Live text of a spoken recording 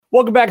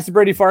Welcome back. It's the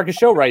Brady Farkas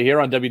Show right here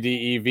on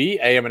WDEV,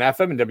 AM and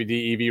FM, and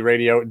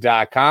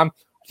WDEVradio.com.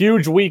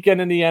 Huge weekend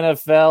in the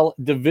NFL.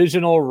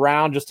 Divisional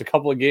round, just a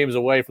couple of games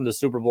away from the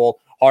Super Bowl.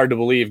 Hard to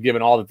believe,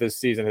 given all that this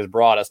season has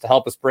brought us. To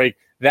help us break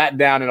that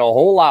down and a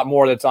whole lot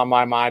more that's on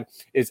my mind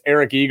is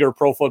Eric Eager,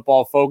 Pro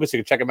Football Focus. You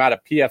can check him out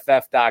at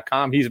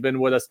PFF.com. He's been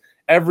with us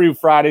every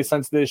Friday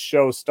since this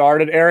show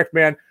started. Eric,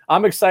 man,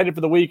 I'm excited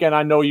for the weekend.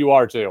 I know you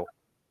are too.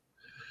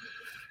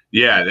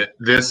 Yeah,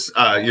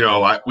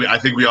 I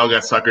think we all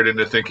got suckered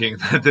into thinking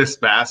that this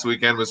past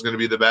weekend was going to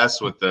be the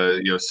best with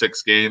the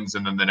 6 games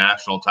and then the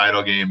national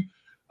title game.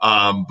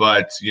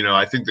 But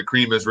I think the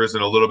cream has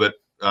risen a little bit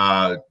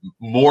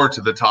more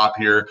to the top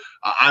here.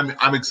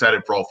 I'm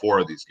excited for all 4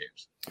 of these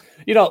games.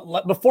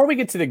 Before we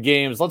get to the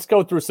games, let's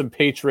go through some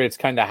Patriots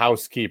kind of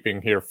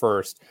housekeeping here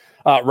first.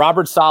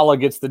 Robert Saleh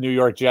gets the New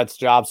York Jets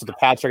job, so the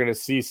Pats are going to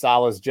see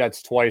Saleh's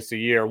Jets twice a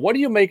year. What do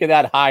you make of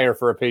that hire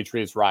for a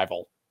Patriots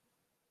rival?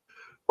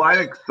 Well, I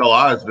think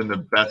Saleh has been the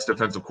best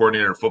defensive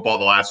coordinator in football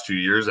the last 2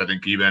 years. I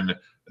think even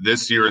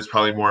this year is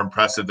probably more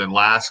impressive than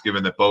last,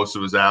 given that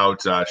Bosa was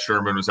out,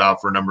 Sherman was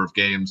out for a number of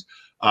games.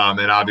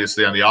 And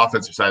obviously on the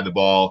offensive side of the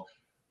ball,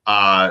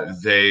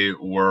 they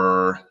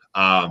were,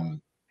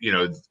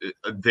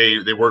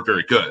 they weren't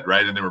very good,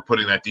 right? And they were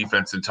putting that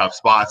defense in tough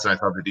spots, and I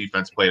thought the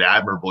defense played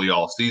admirably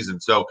all season.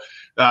 So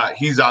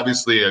he's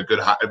obviously a good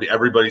 –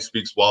 everybody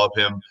speaks well of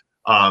him.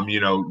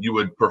 You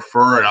would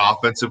prefer an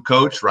offensive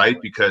coach, right?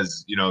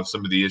 Because,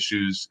 some of the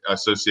issues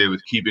associated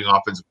with keeping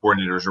offensive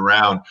coordinators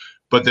around.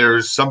 But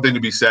there's something to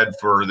be said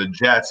for the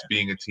Jets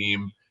being a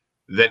team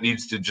that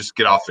needs to just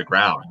get off the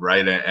ground,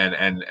 right?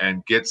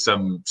 And get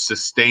some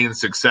sustained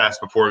success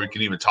before we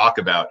can even talk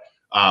about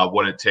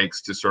what it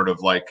takes to sort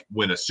of like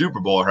win a Super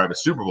Bowl or have a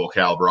Super Bowl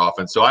caliber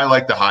offense. So I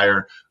like the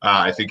hire.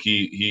 I think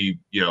he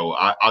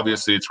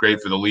obviously it's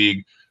great for the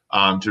league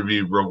to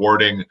be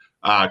rewarding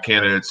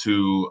candidates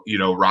who,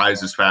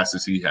 rise as fast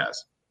as he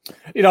has.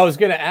 I was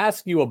going to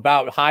ask you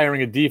about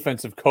hiring a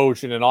defensive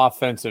coach in an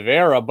offensive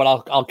era,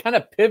 but I'll kind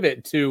of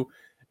pivot to,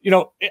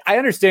 I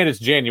understand it's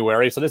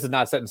January, so this is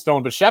not set in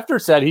stone, but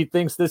Schefter said he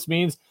thinks this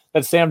means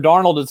that Sam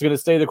Darnold is going to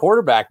stay the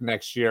quarterback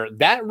next year.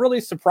 That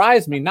really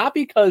surprised me, not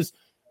because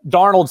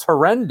Darnold's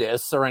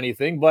horrendous or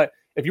anything, but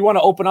if you want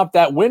to open up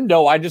that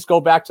window, I just go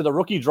back to the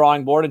rookie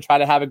drawing board and try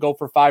to have it go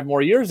for 5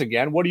 more years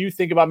again. What do you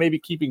think about maybe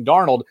keeping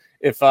Darnold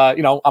if,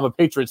 I'm a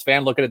Patriots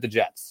fan looking at the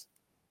Jets?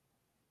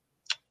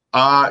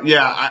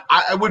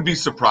 I would be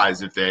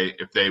surprised if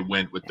they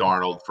went with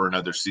Darnold for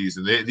another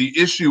season. The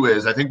issue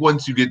is, I think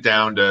once you get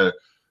down to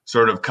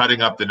sort of cutting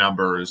up the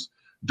numbers,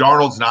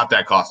 Darnold's not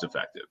that cost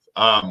effective.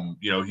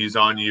 He's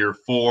on year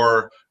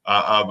 4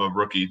 of a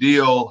rookie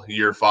deal.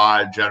 Year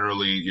 5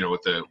 generally,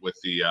 with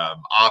the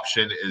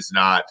option is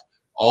not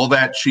all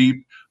that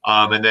cheap.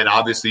 And then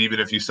obviously, even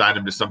if you sign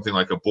him to something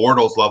like a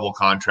Bortles level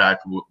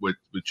contract with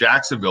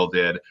Jacksonville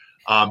did,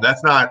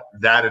 that's not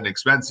that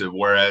inexpensive.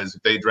 Whereas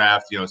if they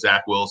draft,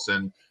 Zach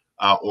Wilson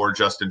or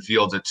Justin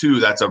Fields at 2,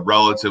 that's a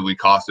relatively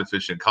cost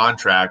efficient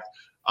contract.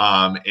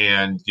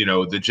 And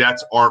the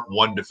Jets aren't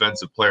one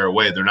defensive player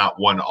away. They're not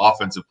one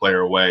offensive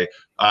player away,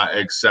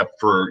 except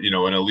for,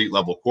 an elite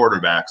level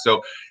quarterback.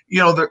 So,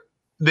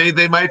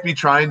 they might be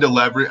trying to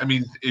leverage. I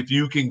mean, if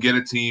you can get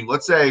a team,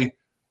 let's say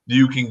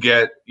you can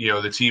get,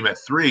 the team at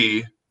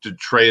 3 to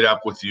trade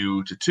up with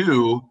you to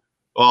 2.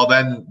 Well,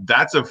 then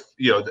that's a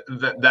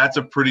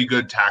pretty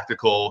good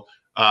tactical,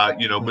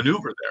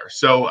 maneuver there.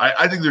 So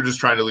I think they're just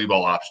trying to leave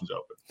all options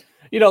open.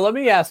 Let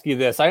me ask you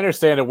this. I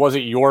understand it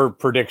wasn't your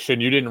prediction.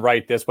 You didn't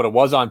write this, but it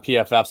was on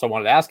PFF, so I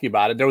wanted to ask you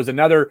about it. There was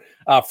another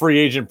free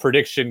agent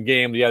prediction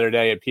game the other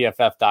day at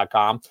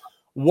PFF.com.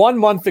 1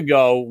 month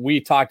ago, we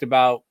talked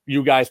about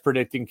you guys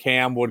predicting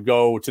Cam would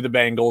go to the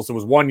Bengals. It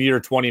was 1 year,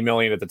 $20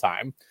 million at the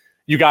time.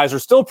 You guys are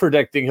still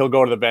predicting he'll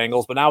go to the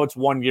Bengals, but now it's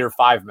 1 year,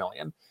 $5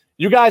 million.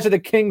 You guys are the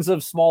kings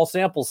of small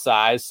sample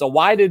size. So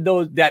why did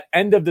that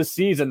end of the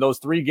season, those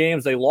 3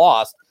 games they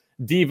lost,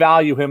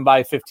 devalue him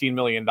by $15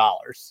 million?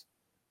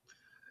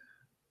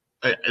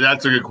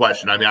 That's a good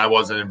question. I mean, I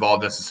wasn't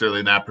involved necessarily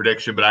in that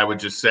prediction, but I would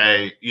just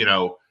say,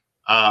 to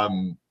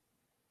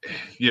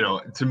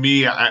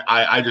me,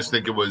 I just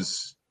think it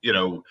was,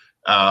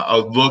 a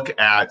look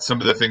at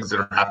some of the things that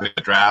are happening in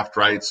the draft,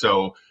 right?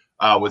 So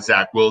with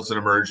Zach Wilson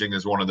emerging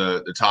as one of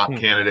the top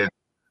candidates,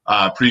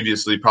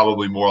 previously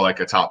probably more like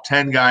a top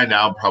 10 guy,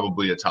 now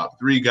probably a top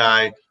 3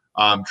 guy.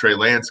 Trey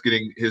Lance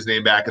getting his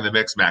name back in the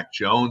mix, Mac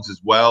Jones as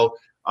well.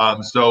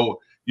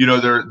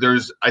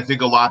 There's, I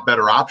think, a lot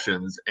better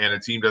options, and a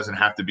team doesn't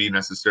have to be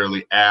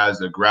necessarily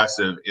as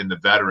aggressive in the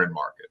veteran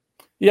market.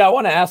 Yeah, I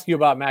want to ask you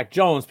about Mac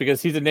Jones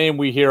because he's a name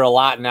we hear a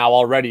lot now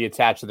already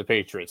attached to the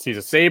Patriots. He's a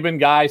Saban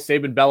guy.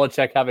 Saban,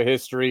 Belichick have a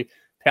history.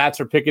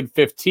 Pats are picking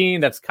 15.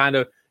 That's kind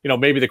of,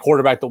 maybe the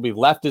quarterback that'll be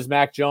left is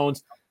Mac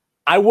Jones.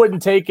 I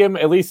wouldn't take him,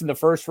 at least in the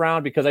first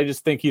round, because I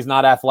just think he's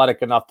not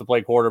athletic enough to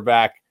play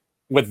quarterback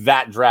with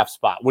that draft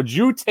spot. Would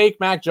you take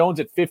Mac Jones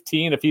at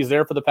 15 if he's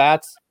there for the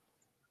Pats?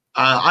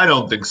 I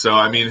don't think so.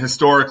 I mean,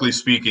 historically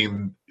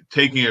speaking,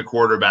 taking a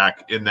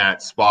quarterback in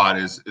that spot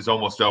is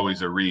almost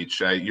always a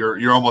reach.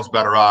 You're almost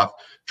better off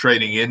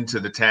trading into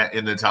the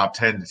top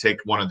 10 to take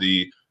one of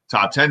the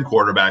top 10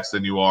 quarterbacks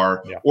than you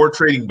are, or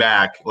trading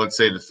back, let's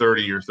say to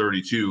 30 or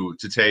 32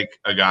 to take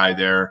a guy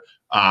there.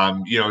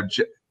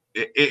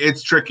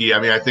 It's tricky. I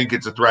mean, I think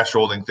it's a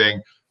thresholding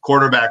thing.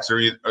 Quarterbacks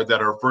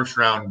that are first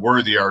round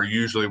worthy are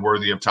usually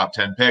worthy of top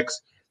 10 picks.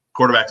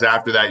 Quarterbacks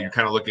after that, you're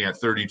kind of looking at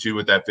 32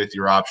 with that fifth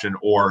year option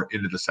or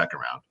into the second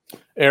round.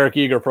 Eric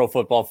Eager, Pro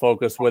Football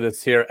Focus, with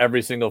us here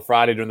every single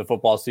Friday during the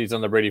football season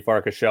on the Brady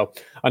Farkas Show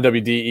on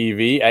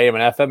WDEV, AM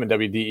and FM, and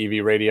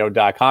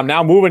WDEVradio.com.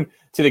 Now moving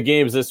to the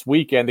games this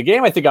weekend. The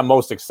game I think I'm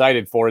most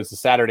excited for is the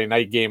Saturday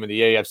night game in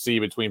the AFC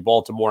between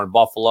Baltimore and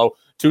Buffalo,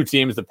 two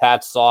teams the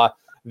Pats saw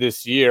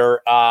this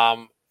year.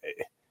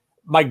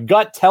 My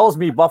gut tells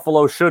me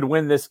Buffalo should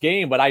win this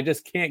game, but I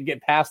just can't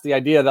get past the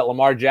idea that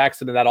Lamar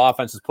Jackson and that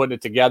offense is putting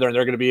it together and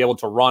they're going to be able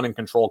to run and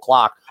control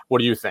clock. What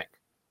do you think?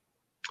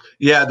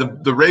 Yeah,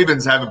 the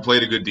Ravens haven't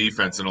played a good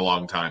defense in a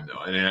long time,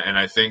 though. And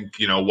I think,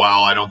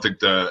 while I don't think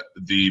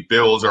the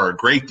Bills are a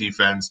great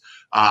defense,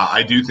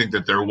 I do think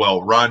that they're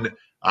well run.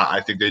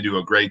 I think they do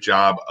a great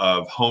job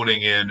of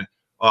honing in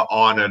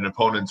on an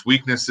opponent's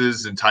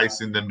weaknesses,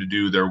 enticing them to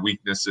do their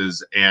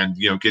weaknesses, and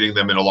getting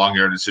them in long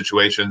yardage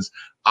situations.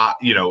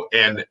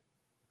 And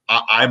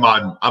I'm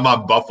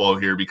on Buffalo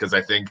here because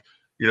I think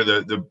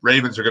the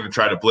Ravens are going to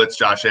try to blitz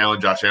Josh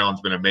Allen. Josh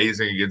Allen's been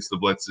amazing against the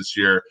blitz this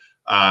year,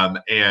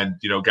 and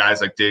guys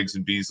like Diggs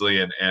and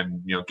Beasley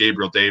and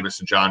Gabriel Davis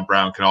and John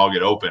Brown can all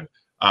get open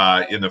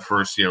in the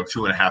first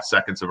 2.5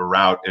 seconds of a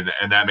route,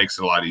 and that makes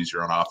it a lot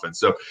easier on offense.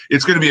 So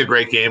it's going to be a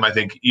great game. I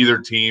think either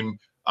team.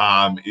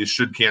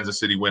 Should Kansas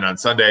City win on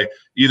Sunday,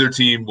 either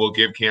team will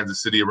give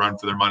Kansas City a run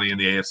for their money in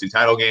the AFC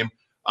title game.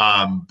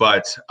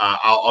 But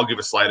I'll give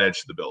a slight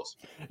edge to the Bills.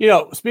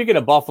 Speaking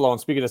of Buffalo and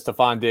speaking of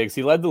Stephon Diggs,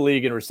 he led the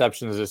league in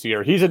receptions this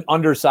year. He's an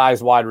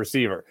undersized wide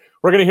receiver.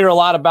 We're going to hear a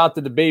lot about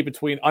the debate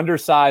between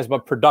undersized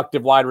but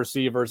productive wide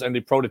receivers and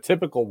the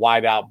prototypical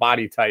wideout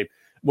body type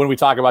when we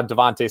talk about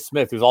Devontae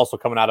Smith, who's also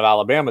coming out of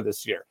Alabama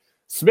this year.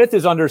 Smith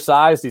is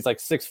undersized. He's like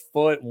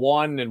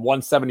 6'1" and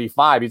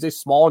 175. He's a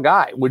small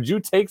guy. Would you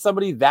take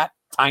somebody that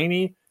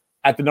tiny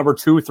at the number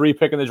 2-3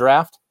 pick in the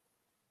draft?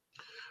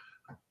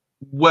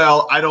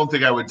 Well, I don't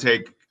think I would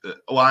take.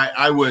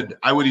 I would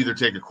either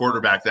take a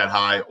quarterback that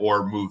high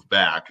or move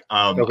back.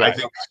 Okay. I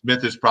think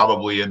Smith is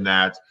probably in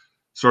that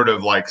sort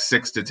of like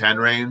 6 to 10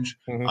 range.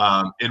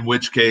 Mm-hmm. In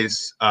which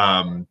case,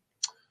 I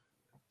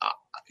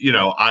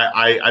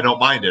don't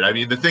mind it. I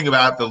mean, the thing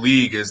about the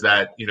league is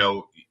that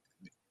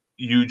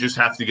you just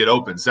have to get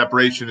open.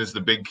 Separation is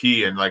the big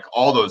key. And like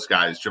all those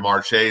guys,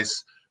 Jamar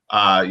Chase,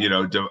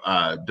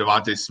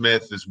 Devontae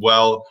Smith as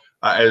well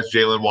as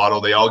Jalen Waddle,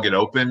 they all get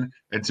open.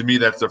 And to me,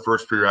 that's the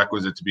first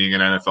prerequisite to being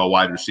an NFL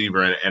wide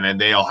receiver. And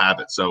they all have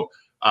it. So,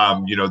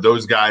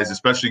 those guys,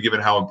 especially given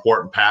how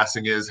important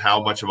passing is,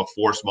 how much of a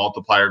force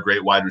multiplier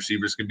great wide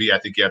receivers can be, I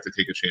think you have to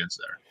take a chance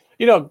there.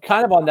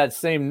 Kind of on that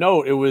same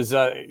note, it was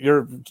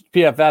your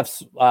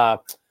PFF's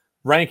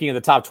ranking of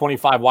the top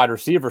 25 wide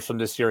receivers from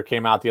this year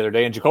came out the other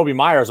day, and Jakobi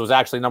Meyers was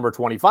actually number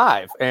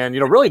 25 and,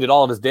 really did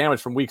all of his damage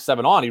from week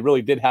 7 on. He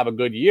really did have a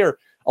good year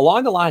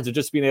along the lines of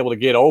just being able to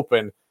get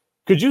open.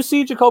 Could you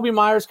see Jakobi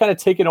Meyers kind of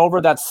taking over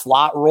that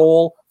slot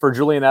role for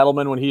Julian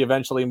Edelman when he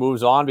eventually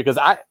moves on? Because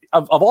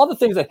of all the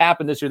things that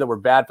happened this year that were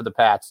bad for the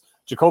Pats,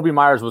 Jakobi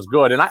Meyers was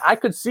good. And I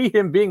could see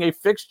him being a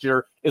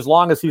fixture as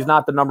long as he's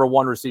not the number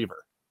 1 receiver.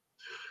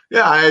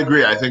 Yeah, I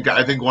agree. I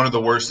think one of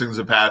the worst things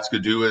the Pats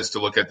could do is to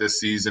look at this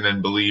season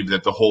and believe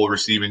that the whole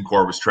receiving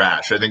core was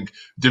trash. I think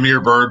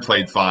Damiere Byrd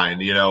played fine.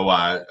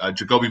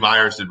 Jakobi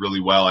Meyers did really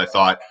well. I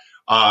thought,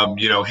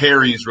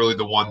 Harry's really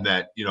the one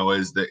that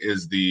is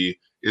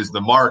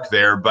the mark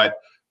there. But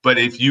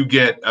if you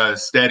get a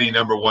steady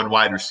number 1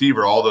 wide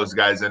receiver, all those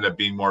guys end up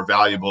being more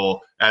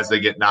valuable as they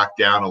get knocked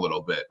down a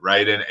little bit,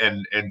 right?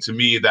 And to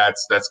me,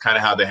 that's kind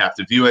of how they have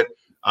to view it.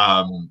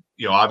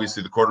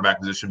 Obviously the quarterback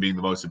position being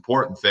the most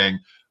important thing.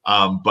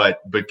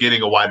 But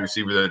getting a wide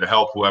receiver there to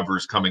help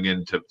whoever's coming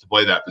in to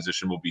play that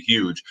position will be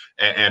huge.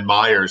 And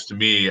Myers, to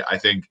me, I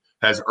think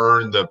has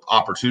earned the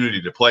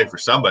opportunity to play for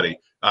somebody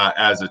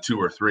as a 2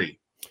 or 3.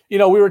 We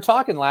were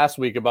talking last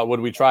week about would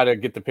we try to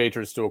get the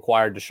Patriots to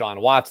acquire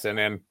Deshaun Watson,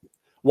 and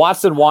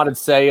Watson wanted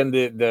say in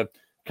the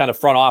kind of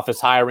front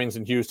office hirings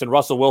in Houston.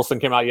 Russell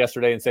Wilson came out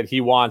yesterday and said he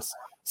wants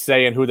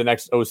say in who the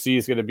next OC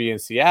is going to be in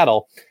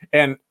Seattle.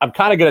 And I'm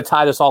kind of going to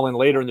tie this all in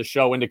later in the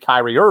show into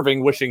Kyrie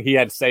Irving, wishing he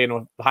had say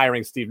in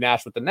hiring Steve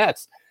Nash with the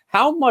Nets.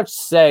 How much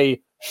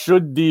say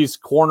should these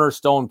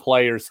cornerstone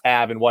players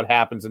have in what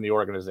happens in the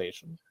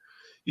organization?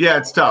 Yeah,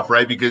 it's tough,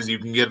 right? Because you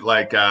can get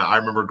I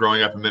remember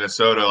growing up in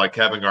Minnesota, like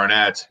Kevin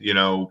Garnett,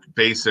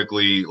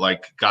 basically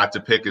got to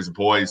pick his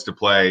boys to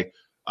play,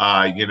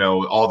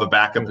 all the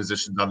backup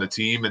positions on the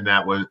team. And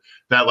that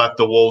left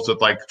the Wolves with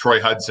Troy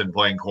Hudson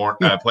playing point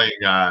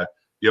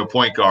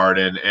guard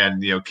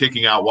and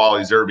kicking out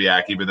Wally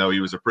Zerbiak, even though he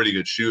was a pretty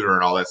good shooter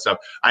and all that stuff.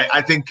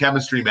 I think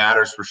chemistry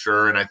matters for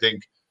sure. And I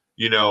think,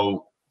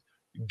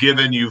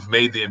 given you've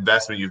made the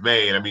investment you've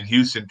made. I mean,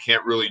 Houston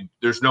can't really.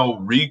 There's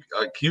no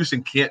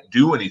Houston can't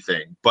do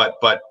anything but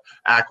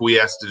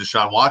acquiesce to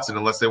Deshaun Watson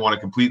unless they want to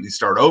completely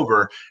start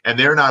over. And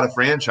they're not a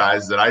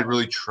franchise that I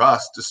really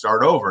trust to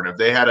start over. And if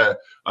they had an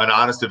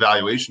honest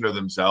evaluation of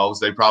themselves,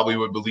 they probably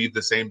would believe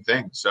the same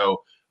thing.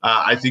 So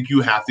I think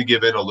you have to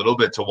give in a little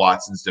bit to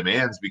Watson's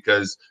demands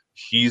because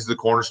he's the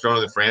cornerstone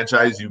of the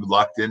franchise. You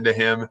lucked into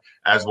him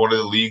as one of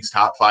the league's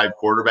top 5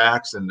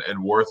 quarterbacks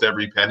and worth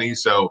every penny.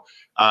 So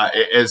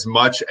as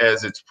much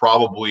as it's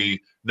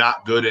probably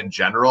not good in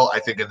general, I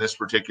think in this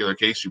particular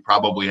case, you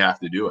probably have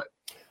to do it.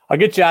 I'll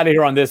get you out of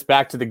here on this.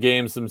 Back to the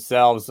games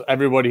themselves.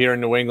 Everybody here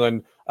in New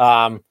England,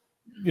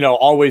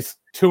 always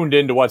tuned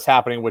into what's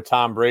happening with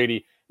Tom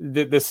Brady.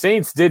 The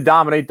Saints did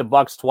dominate the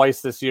Bucs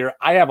twice this year.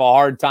 I have a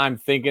hard time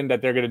thinking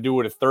that they're going to do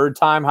it a third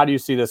time. How do you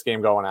see this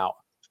game going out?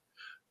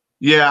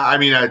 Yeah, I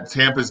mean,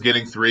 Tampa's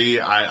getting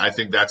 3. I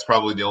think that's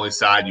probably the only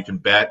side you can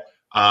bet.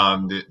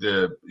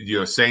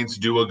 The Saints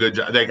do a good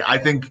job. I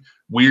think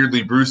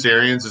weirdly, Bruce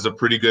Arians is a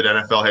pretty good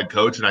NFL head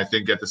coach, and I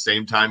think at the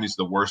same time he's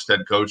the worst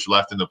head coach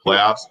left in the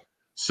playoffs.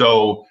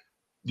 So,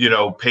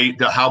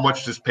 how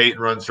much does Peyton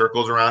run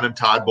circles around him?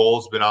 Todd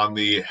Bowles been on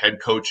the head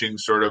coaching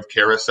sort of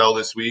carousel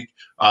this week.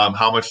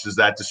 How much does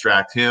that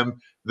distract him?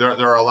 There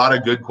are a lot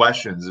of good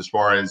questions as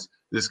far as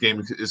this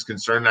game is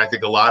concerned. And I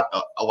think a lot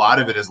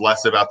of it is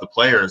less about the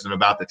players and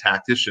about the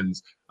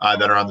tacticians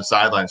that are on the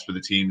sidelines for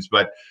the teams.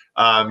 But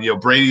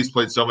Brady's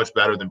played so much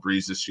better than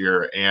Breeze this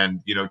year,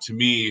 and to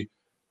me,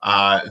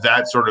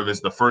 that sort of is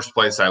the first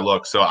place I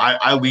look. So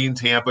I lean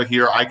Tampa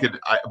here.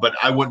 But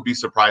I wouldn't be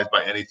surprised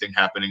by anything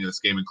happening in this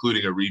game,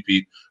 including a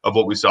repeat of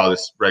what we saw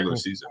this regular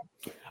season.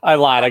 I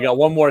lied. I got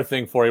one more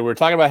thing for you. We were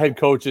talking about head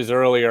coaches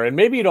earlier, and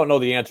maybe you don't know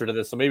the answer to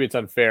this, so maybe it's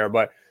unfair,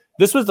 but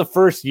this was the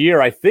first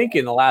year, I think,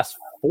 in the last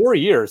 4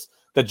 years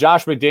that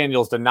Josh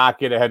McDaniels did not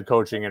get a head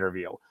coaching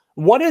interview.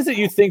 What is it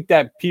you think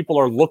that people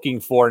are looking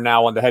for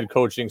now on the head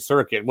coaching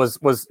circuit?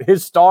 Was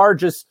his star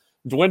just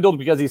dwindled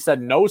because he said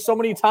no so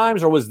many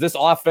times, or was this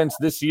offense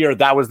this year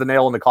that was the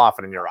nail in the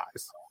coffin in your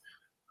eyes?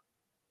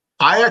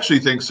 I actually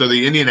think so.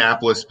 The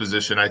Indianapolis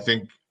position, I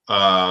think,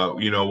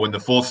 when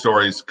the full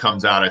story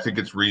comes out, I think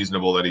it's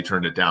reasonable that he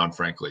turned it down,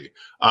 frankly.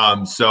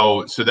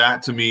 So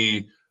that to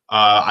me,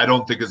 I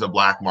don't think is a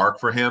black mark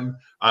for him.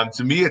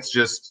 To me, it's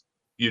just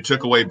you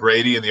took away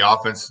Brady and the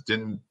offense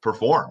didn't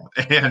perform,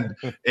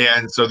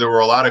 and so there were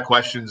a lot of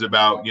questions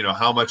about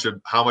how much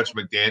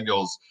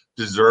McDaniels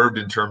deserved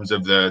in terms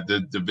of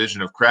the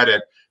division of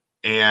credit.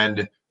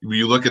 And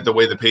you look at the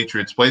way the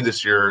Patriots played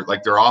this year,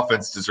 like their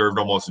offense deserved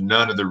almost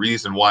none of the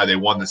reason why they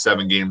won the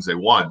 7 games they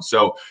won.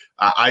 So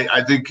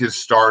I think his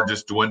star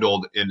just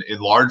dwindled in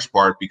large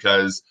part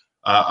because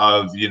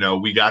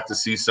we got to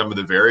see some of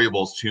the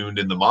variables tuned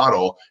in the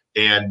model.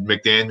 And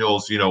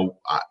McDaniels,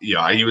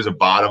 he was a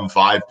bottom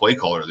 5 play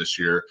caller this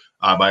year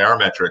by our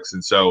metrics.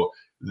 And so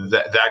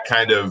that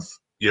kind of,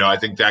 I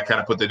think that kind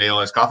of put the nail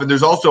in his coffin.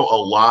 There's also a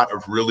lot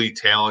of really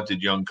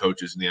talented young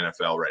coaches in the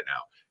NFL right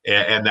now.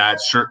 And that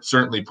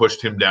certainly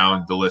pushed him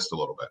down the list a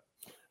little bit.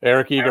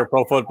 Eric Eager,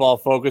 Pro Football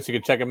Focus. You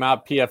can check him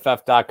out,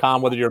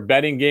 PFF.com. Whether you're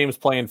betting games,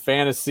 playing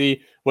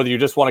fantasy, whether you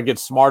just want to get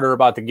smarter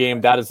about the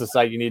game, that is the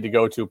site you need to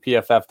go to,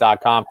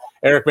 PFF.com.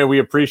 Eric, man, we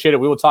appreciate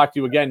it. We will talk to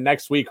you again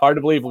next week. Hard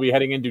to believe we'll be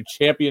heading into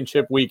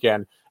championship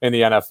weekend in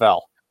the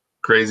NFL.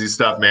 Crazy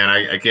stuff, man.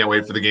 I can't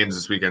wait for the games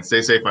this weekend.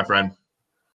 Stay safe, my friend.